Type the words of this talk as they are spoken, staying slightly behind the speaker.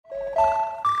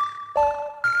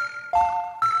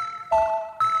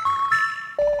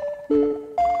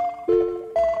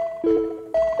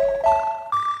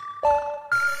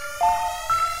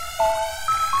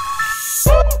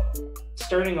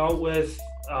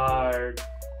our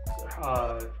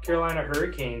Carolina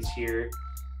Hurricanes here.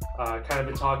 Kind of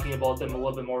been talking about them a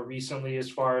little bit more recently as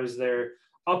far as their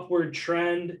upward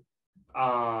trend,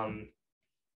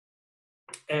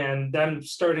 and them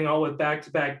starting out with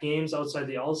back-to-back games outside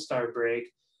the All-Star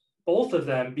break, both of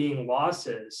them being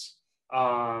losses.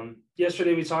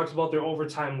 Yesterday we talked about their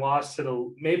overtime loss to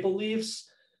the Maple Leafs,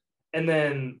 and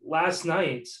then last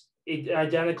night,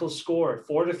 identical score,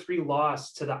 4-3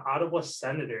 loss to the Ottawa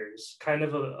Senators, kind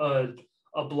of a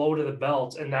blow to the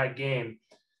belt in that game.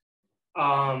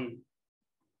 In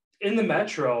the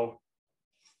Metro,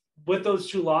 with those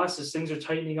two losses, things are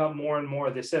tightening up more and more.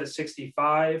 They sit at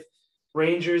 65.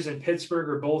 Rangers and Pittsburgh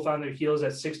are both on their heels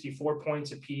at 64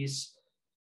 points apiece.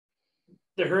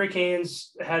 The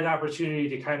Hurricanes had an opportunity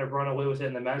to kind of run away with it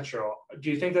in the Metro.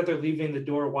 Do you think that they're leaving the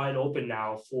door wide open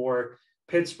now for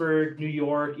Pittsburgh, New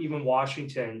York, even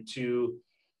Washington to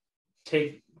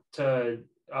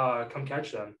come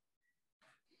catch them?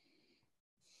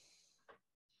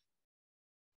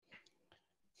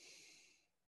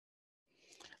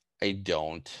 I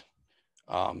don't.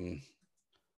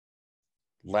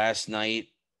 Last night,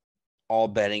 all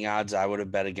betting odds, I would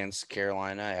have bet against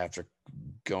Carolina after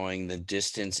going the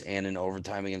distance and in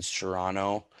overtime against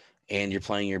Toronto, and you're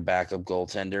playing your backup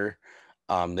goaltender.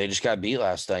 They just got beat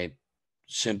last night.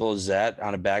 Simple as that.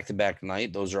 On a back-to-back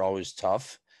night, those are always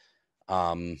tough.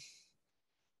 No,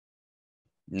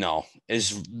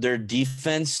 is their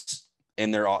defense,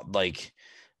 and their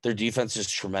defense is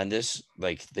tremendous.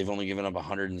 Like, they've only given up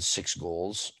 106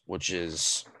 goals, which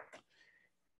is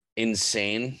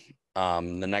insane. The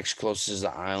next closest is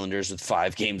the Islanders with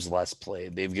 5 games less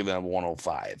played. They've given up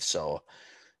 105. So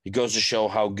it goes to show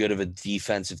how good of a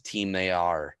defensive team they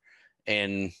are.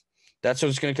 And that's what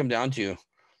it's going to come down to.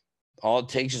 All it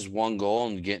takes is one goal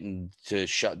and getting to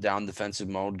shut down defensive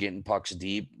mode, getting pucks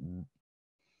deep.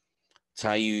 It's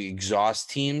how you exhaust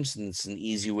teams, and it's an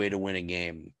easy way to win a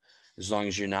game, as long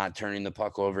as you're not turning the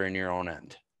puck over in your own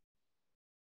end.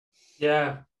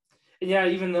 Yeah. Yeah,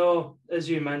 even though, as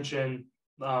you mentioned,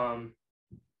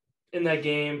 in that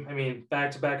game, I mean,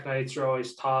 back-to-back nights are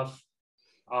always tough.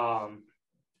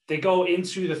 They go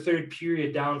into the third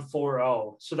period down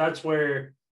 4-0. So that's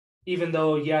where, even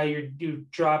though, yeah, you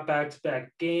drop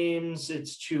back-to-back games,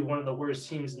 it's to one of the worst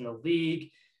teams in the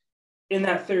league. In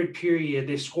that third period,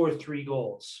 they score 3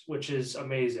 goals, which is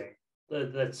amazing.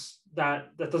 That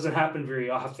doesn't happen very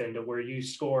often, to where you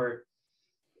score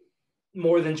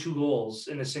more than 2 goals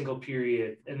in a single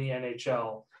period in the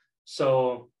NHL.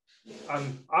 So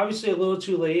I'm obviously a little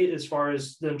too late as far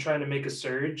as them trying to make a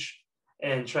surge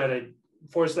and try to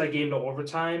force that game to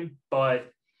overtime.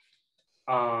 But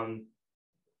yeah,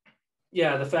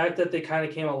 the fact that they kind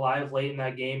of came alive late in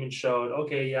that game and showed,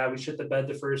 okay, yeah, we shit the bed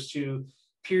the first 2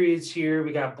 periods here.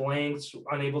 We got blanks,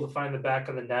 unable to find the back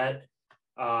of the net.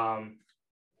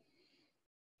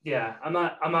 Yeah, I'm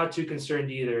not too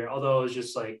concerned either. Although it's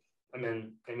just like, I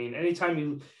mean,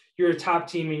 anytime you're a top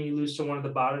team and you lose to one of the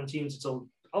bottom teams, it's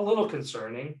a little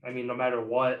concerning. I mean, no matter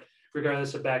what,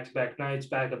 regardless of back-to-back nights,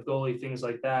 backup goalie, things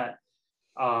like that.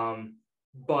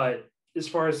 But as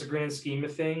far as the grand scheme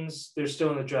of things, they're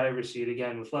still in the driver's seat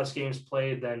again with less games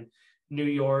played than New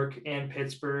York and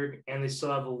Pittsburgh, and they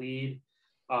still have a lead.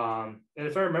 And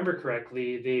if I remember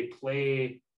correctly, they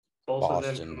play both Boston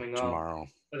of them coming tomorrow.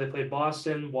 up. They play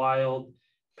Boston, Wild,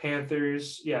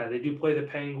 Panthers. Yeah, they do play the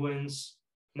Penguins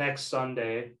next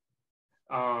Sunday.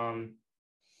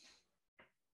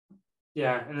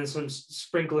 Yeah, and then some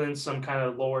sprinkling some kind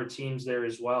of lower teams there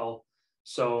as well.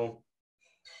 So,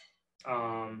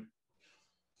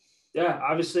 yeah,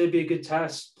 obviously it'd be a good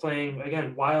test playing,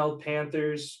 again, Wild,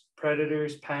 Panthers,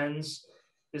 Predators, Pens,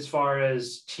 as far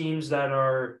as teams that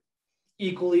are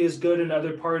equally as good in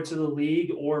other parts of the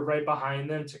league or right behind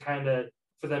them, to kind of,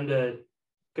 for them to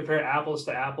compare apples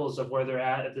to apples of where they're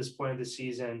at this point of the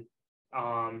season.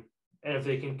 And if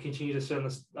they can continue to sit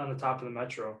on the top of the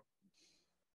Metro.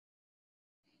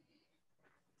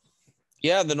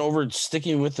 Yeah, then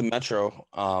sticking with the Metro,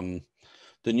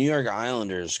 the New York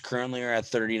Islanders currently are at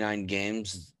 39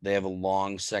 games. They have a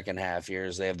long second half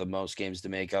here. They have the most games to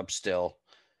make up still.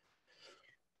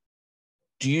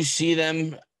 Do you see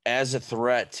them as a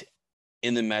threat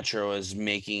in the Metro as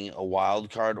making a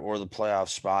wild card or the playoff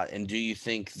spot? And do you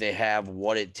think they have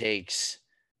what it takes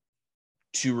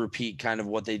to repeat kind of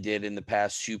what they did in the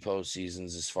past 2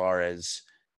 postseasons as far as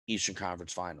Eastern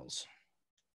Conference Finals?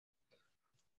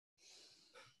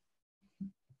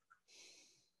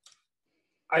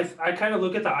 I kind of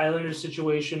look at the Islanders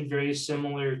situation very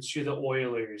similar to the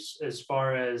Oilers as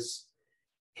far as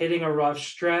hitting a rough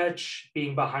stretch,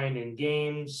 being behind in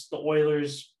games. The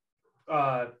Oilers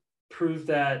proved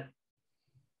that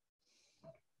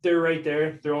they're right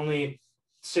there. They're only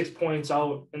 6 points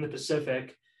out in the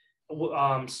Pacific,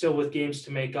 still with games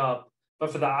to make up.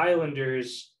 But for the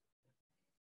Islanders,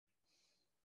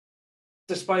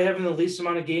 despite having the least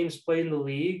amount of games played in the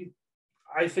league,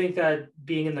 I think that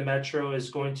being in the Metro is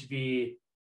going to be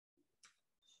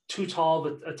too tall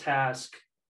of a task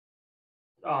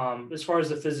as far as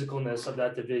the physicalness of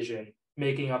that division,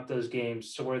 making up those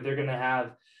games to where they're going to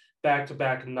have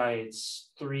back-to-back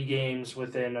nights, 3 games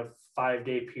within a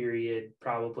 5-day period,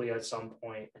 probably at some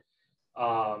point.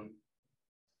 I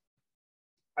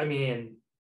mean,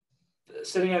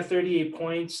 sitting at 38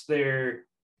 points, they're,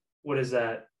 what is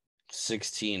that?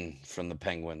 16 from the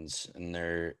Penguins, and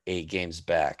they're 8 games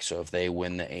back. So if they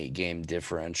win the 8-game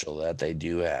differential that they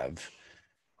do have,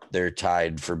 they're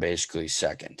tied for basically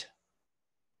second.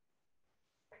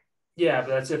 Yeah, but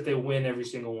that's if they win every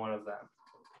single one of them.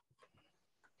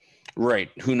 Right.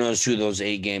 Who knows who those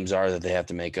 8 games are that they have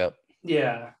to make up?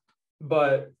 Yeah,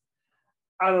 but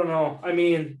I don't know. I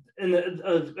mean, and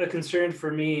a concern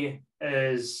for me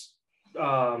is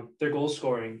their goal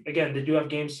scoring. Again, they do have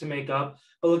games to make up,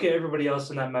 but look at everybody else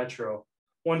in that Metro.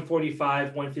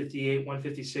 145, 158,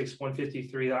 156,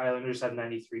 153. The Islanders have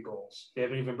 93 goals. They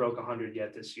haven't even broke 100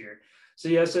 yet this year. So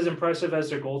yes, as impressive as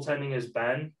their goaltending has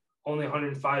been, only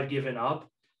 105 given up,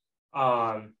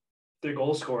 their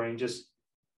goal scoring just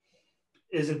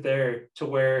isn't there to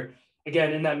where,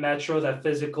 again, in that Metro, that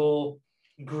physical,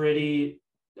 gritty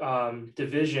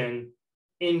division,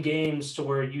 in games to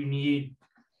where you need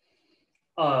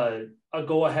a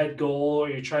go-ahead goal or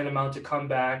you're trying to mount a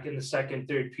comeback in the second,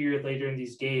 third period later in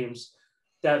these games,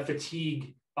 that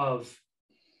fatigue of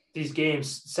these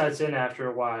games sets in after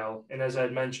a while. And as I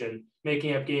mentioned,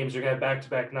 making up games, they're going to have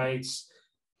back-to-back nights,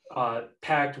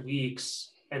 packed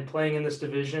weeks, and playing in this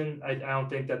division, I don't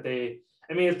think that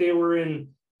if they were in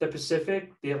the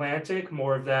Pacific, the Atlantic,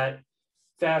 more of that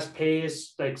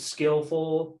fast-paced, like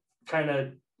skillful kind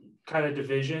of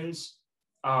divisions,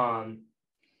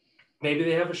 maybe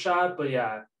they have a shot. But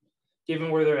yeah,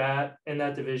 given where they're at in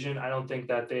that division, I don't think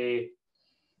they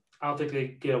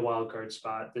get a wild card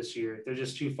spot this year. They're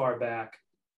just too far back.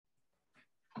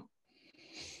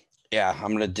 Yeah,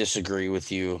 I'm going to disagree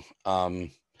with you.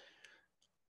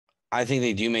 I think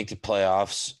they do make the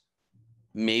playoffs,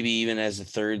 maybe even as a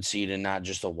 3rd seed and not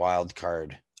just a wild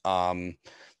card. The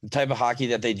type of hockey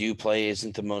that they do play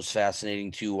isn't the most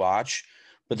fascinating to watch,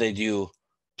 but they do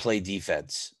play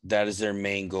defense. That is their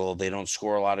main goal. They don't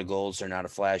score a lot of goals. They're not a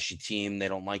flashy team. They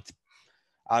don't like to,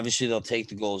 obviously they'll take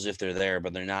the goals if they're there,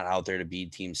 but they're not out there to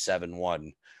beat teams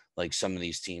 7-1 like some of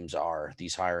these teams are,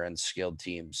 these higher end skilled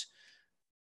teams.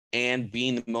 And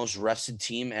being the most rested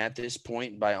team at this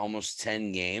point by almost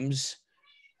 10 games,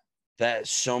 that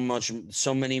so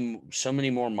many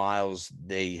more miles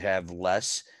they have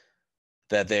less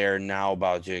that they are now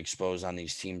about to expose on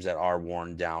these teams that are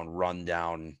worn down, run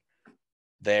down.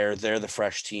 They're the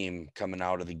fresh team coming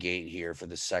out of the gate here for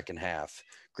the second half.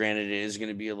 Granted, it is going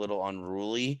to be a little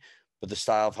unruly, but the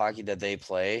style of hockey that they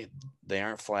play, they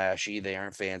aren't flashy, they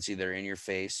aren't fancy, they're in your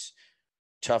face,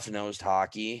 tough-nosed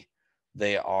hockey.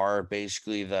 They are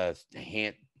basically the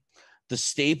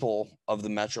staple of the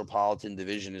Metropolitan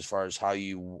Division as far as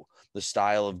the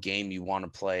style of game you want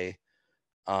to play.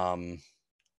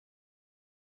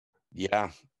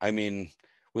 Yeah, I mean,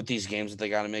 with these games that they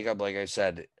got to make up, like I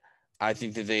said, I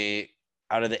think that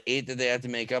out of the 8 that they have to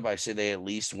make up, I say they at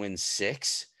least win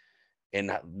 6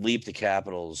 and leap the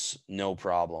Capitals, no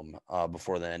problem,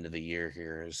 before the end of the year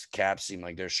here, as Caps seem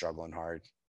like they're struggling hard.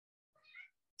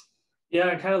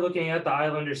 Yeah, kind of looking at the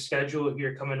Islanders' schedule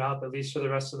here coming up, at least for the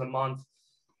rest of the month,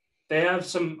 they have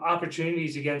some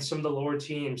opportunities against some of the lower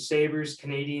teams: Sabres,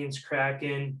 Canadiens,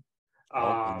 Kraken.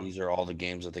 And these are all the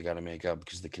games that they got to make up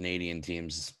because the Canadian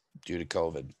teams, due to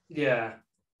COVID. Yeah,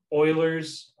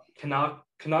 Oilers,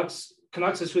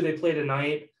 Canucks is who they play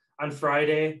tonight on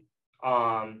Friday.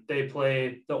 They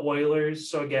play the Oilers,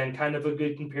 so again, kind of a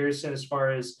good comparison as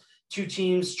far as 2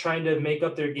 teams trying to make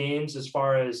up their games as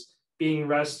far as being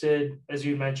rested, as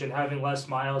you mentioned, having less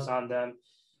miles on them.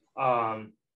 So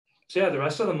yeah, the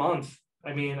rest of the month,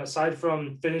 I mean, aside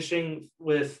from finishing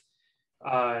with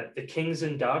the Kings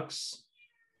and Ducks,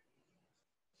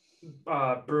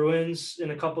 Bruins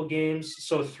in a couple games,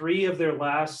 so 3 of their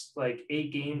last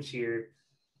 8 games here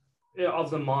of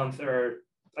the month are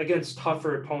against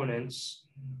tougher opponents.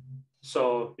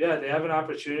 So yeah, they have an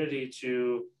opportunity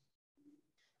to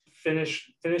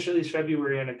finish at least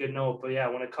February on a good note. But yeah,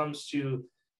 when it comes to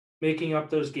making up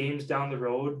those games down the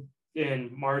road in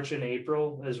March and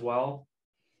April as well,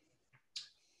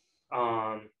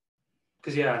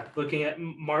 because yeah, looking at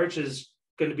March is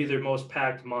going to be their most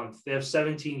packed month. They have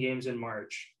 17 games in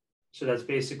March. So that's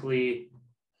basically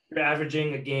you're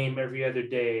averaging a game every other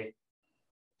day,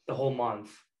 the whole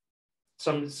month.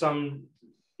 Some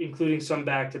including some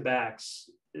back to backs.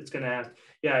 It's gonna have.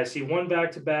 Yeah, I see one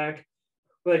back to back.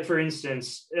 Like for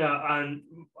instance, on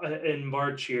in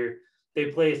March here,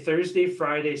 they play Thursday,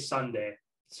 Friday, Sunday.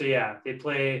 So yeah, they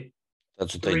play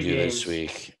That's what they 3 do this games.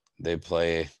 week. They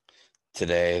play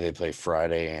today, they play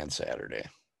Friday and Saturday.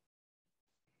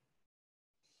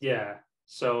 Yeah.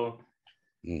 So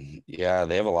Yeah,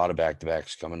 they have a lot of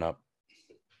back-to-backs coming up.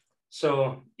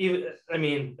 so even I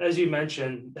mean, as you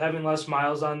mentioned, having less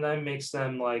miles on them makes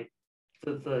them like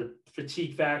the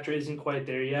fatigue factor isn't quite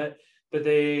there yet, but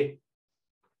they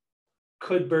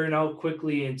could burn out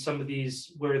quickly in some of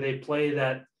these where they play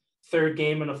that third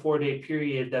game in a 4-day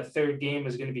period. That third game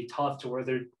is going to be tough to where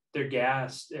they're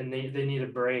gassed and they need a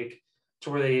break to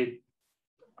where they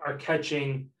are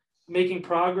making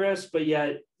progress, but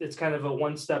yet it's kind of a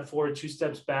one step forward, 2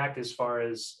 steps back as far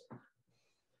as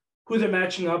who they're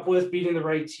matching up with, beating the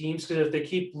right teams. Because if they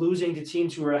keep losing to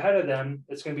teams who are ahead of them,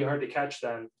 it's going to be hard to catch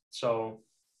them. So,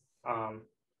 um,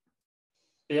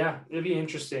 yeah, it'd be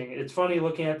interesting. It's funny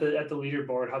looking at the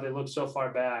leaderboard how they look so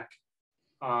far back.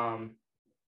 Um,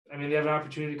 I mean, they have an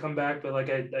opportunity to come back, but like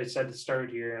I said to start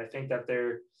here, I think that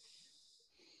their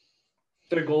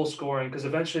goal scoring because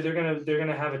eventually they're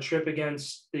gonna have a trip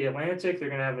against the Atlantic. They're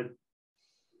gonna have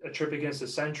a trip against the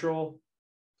Central.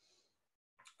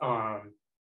 Um,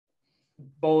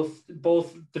 both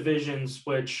divisions,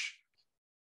 which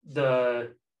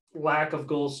the lack of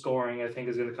goal scoring, I think,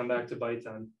 is going to come back to bite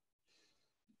them.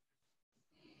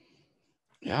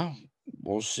 Yeah,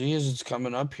 we'll see as it's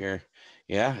coming up here.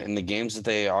 Yeah, and the games that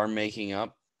they are making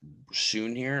up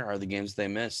soon here are the games they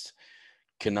missed.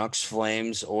 Canucks,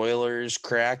 Flames, Oilers,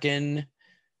 Kraken,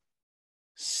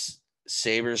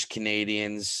 Sabres,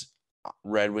 Canadiens,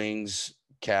 Red Wings,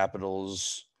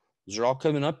 Capitals. Those are all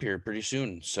coming up here pretty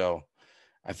soon. So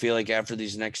I feel like after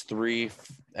these next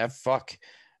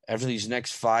after these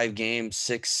next 5 games,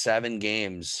 6, 7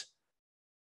 games,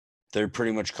 they're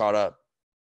pretty much caught up.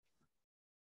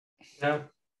 Yeah.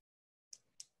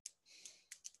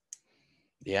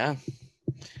 Yeah.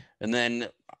 And then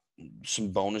some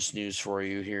bonus news for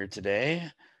you here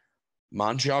today.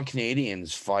 Montreal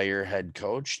Canadiens fire head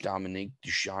coach Dominique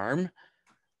Ducharme.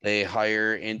 They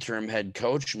hire interim head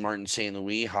coach Martin St.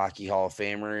 Louis, Hockey Hall of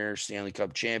Famer, Stanley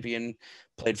Cup champion,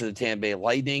 played for the Tampa Bay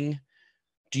Lightning.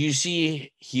 Do you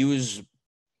see he was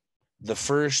the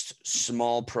first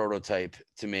small prototype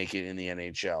to make it in the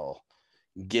NHL?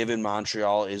 Given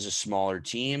Montreal is a smaller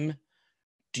team,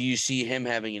 do you see him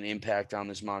having an impact on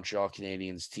this Montreal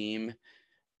Canadiens team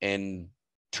and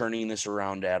turning this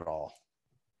around at all?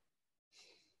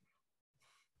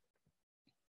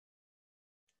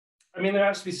 I mean, there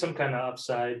has to be some kind of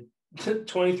upside.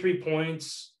 23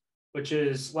 points, which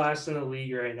is last in the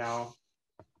league right now.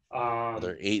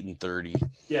 They're 8-30.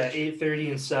 Yeah,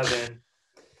 8-30-7.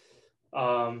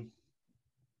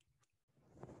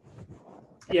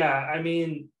 Yeah, I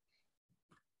mean,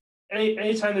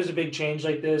 anytime there's a big change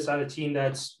like this on a team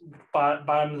that's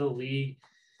bottom of the league,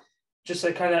 just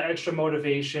that kind of extra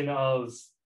motivation of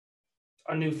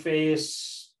a new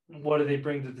face. What do they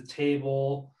bring to the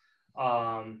table?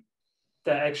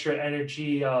 That extra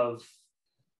energy of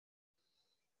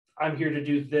I'm here to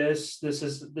do this. This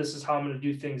is how I'm going to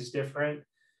do things different.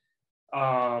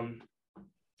 I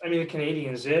mean, the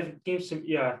Canadiens, they have games to,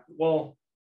 yeah, well,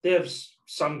 they have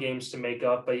some games to make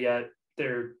up, but yet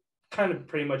they're kind of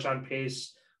pretty much on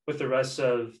pace with the rest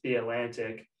of the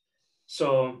Atlantic.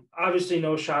 So obviously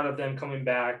no shot of them coming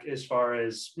back as far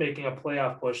as making a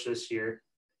playoff push this year.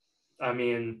 I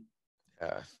mean,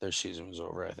 yeah, their season was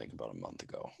over, I think, about a month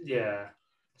ago. Yeah.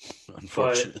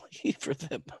 Unfortunately for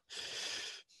them.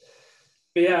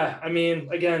 But yeah, I mean,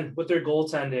 again, with their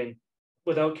goaltending,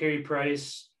 without Carey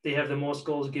Price, they have the most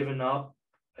goals given up,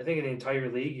 I think, in the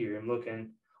entire league here. I'm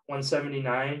looking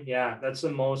 179. Yeah, that's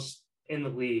the most in the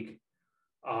league.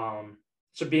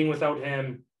 So being without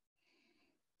him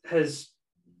has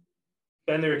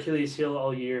been their Achilles heel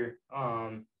all year.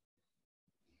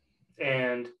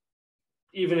 And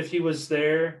even if he was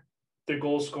there, their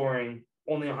goal scoring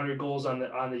only 100 goals on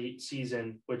the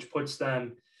season, which puts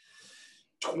them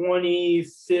 20,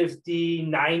 50,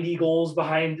 90 goals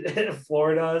behind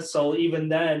Florida. So even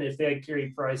then, if they had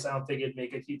Carey Price, I don't think it'd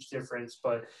make a huge difference.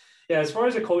 But yeah, as far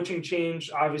as a coaching change,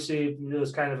 obviously it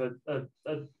was kind of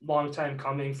a long time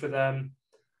coming for them.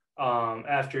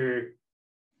 After,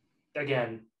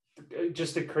 again,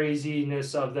 just the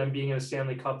craziness of them being in a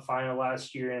Stanley Cup final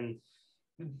last year and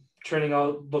turning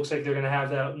out, looks like they're going to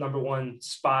have that number 1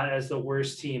 spot as the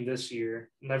worst team this year.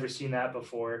 Never seen that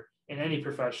before in any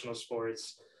professional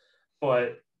sports.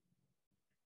 But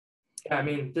yeah, I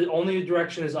mean, the only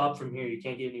direction is up from here. You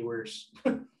can't get any worse.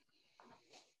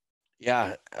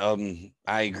 Yeah,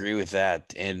 I agree with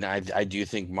that. And I do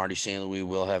think Marty St. Louis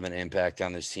will have an impact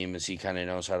on this team as he kind of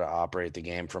knows how to operate the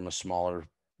game from a smaller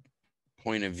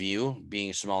point of view,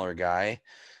 being a smaller guy.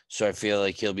 So I feel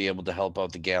like he'll be able to help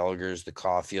out the Gallaghers, the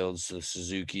Caulfields, the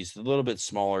Suzukis, the little bit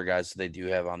smaller guys that they do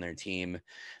have on their team,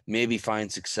 maybe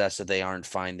find success that they aren't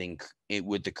finding it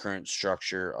with the current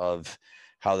structure of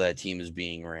how that team is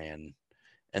being ran.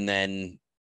 And then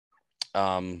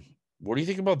what do you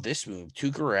think about this move?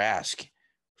 Tuukka Rask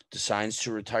decides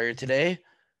to retire today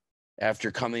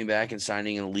after coming back and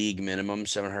signing a league minimum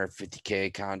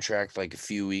 $750K contract like a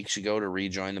few weeks ago to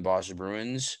rejoin the Boston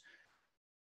Bruins.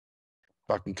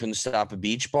 Fucking couldn't stop a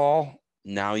beach ball.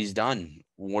 Now he's done.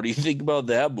 What do you think about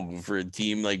that move for a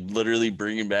team like literally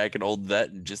bringing back an old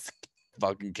vet and just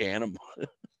fucking can him?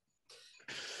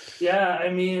 Yeah,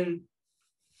 I mean,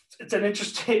 it's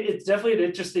definitely an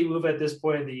interesting move at this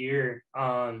point of the year.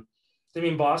 I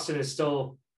mean, Boston is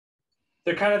still,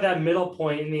 they're kind of that middle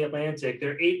point in the Atlantic.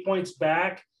 They're 8 points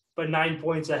back, but 9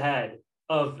 points ahead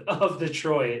of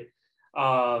Detroit.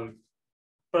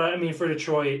 But I mean, for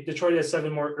Detroit has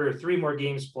 3 more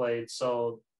games played.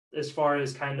 So as far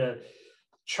as kind of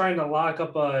trying to lock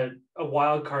up a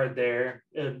wild card there,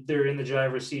 they're in the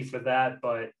driver's seat for that.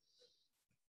 But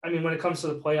I mean, when it comes to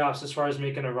the playoffs, as far as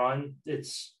making a run,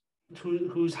 it's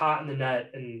who's hot in the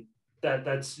net, and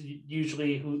that's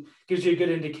usually who gives you a good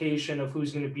indication of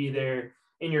who's going to be there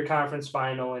in your conference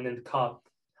final and in the cup.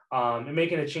 And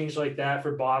making a change like that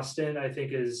for Boston, I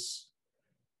think, is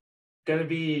going to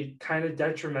be kind of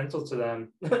detrimental to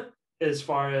them as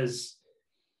far as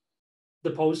the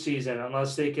postseason,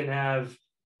 unless they can have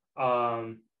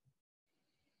who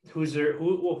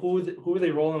are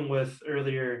they rolling with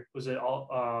earlier? Was it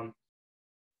Allmark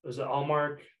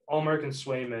and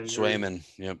Swayman? Swayman,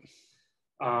 yep.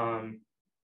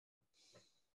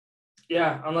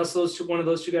 Yeah, unless one of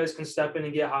those two guys can step in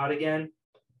and get hot again.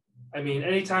 I mean,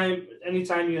 anytime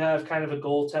you have kind of a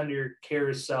goaltender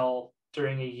carousel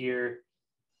during a year,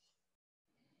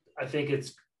 I think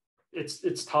it's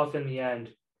tough in the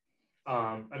end.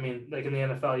 I mean, like in the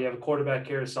NFL, you have a quarterback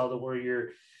carousel to where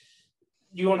you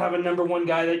don't have a number one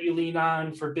guy that you lean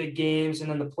on for big games,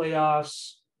 and in the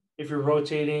playoffs, if you're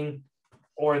rotating,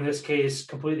 or in this case,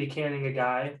 completely canning a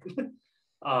guy.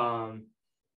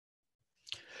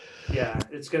 Yeah,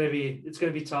 it's gonna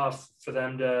be tough for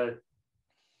them to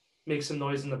make some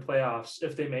noise in the playoffs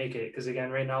if they make it, because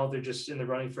again, right now they're just in the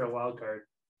running for a wild card.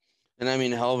 And I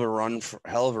mean, hell of a run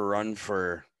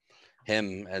for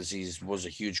him, as he was a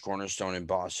huge cornerstone in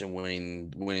Boston,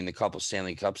 winning the couple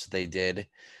Stanley Cups that they did,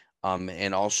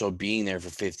 and also being there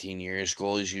for 15 years.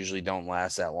 Goalies usually don't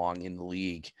last that long in the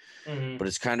league, but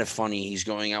it's kind of funny. He's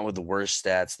going out with the worst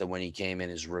stats than when he came in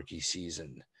his rookie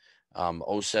season.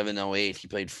 07-08, he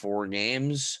played 4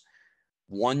 games,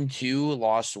 won 2,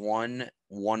 lost 1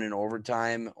 in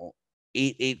overtime,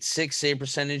 8.86 save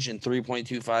percentage, and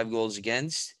 3.25 goals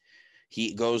against.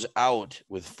 He goes out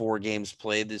with 4 games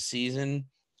played this season,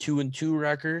 2-2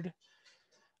 record,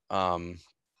 a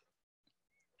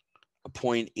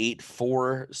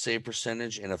 .84 save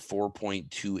percentage, and a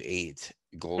 4.28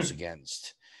 goals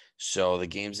against. So the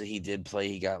games that he did play,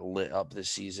 he got lit up this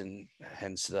season,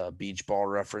 hence the beach ball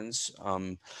reference.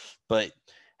 But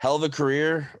hell of a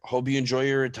career. Hope you enjoy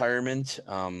your retirement.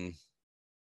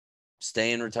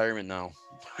 Stay in retirement now.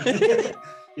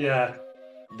 Yeah.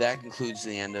 That concludes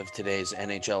the end of today's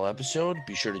NHL episode.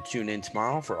 Be sure to tune in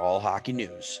tomorrow for all hockey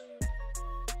news.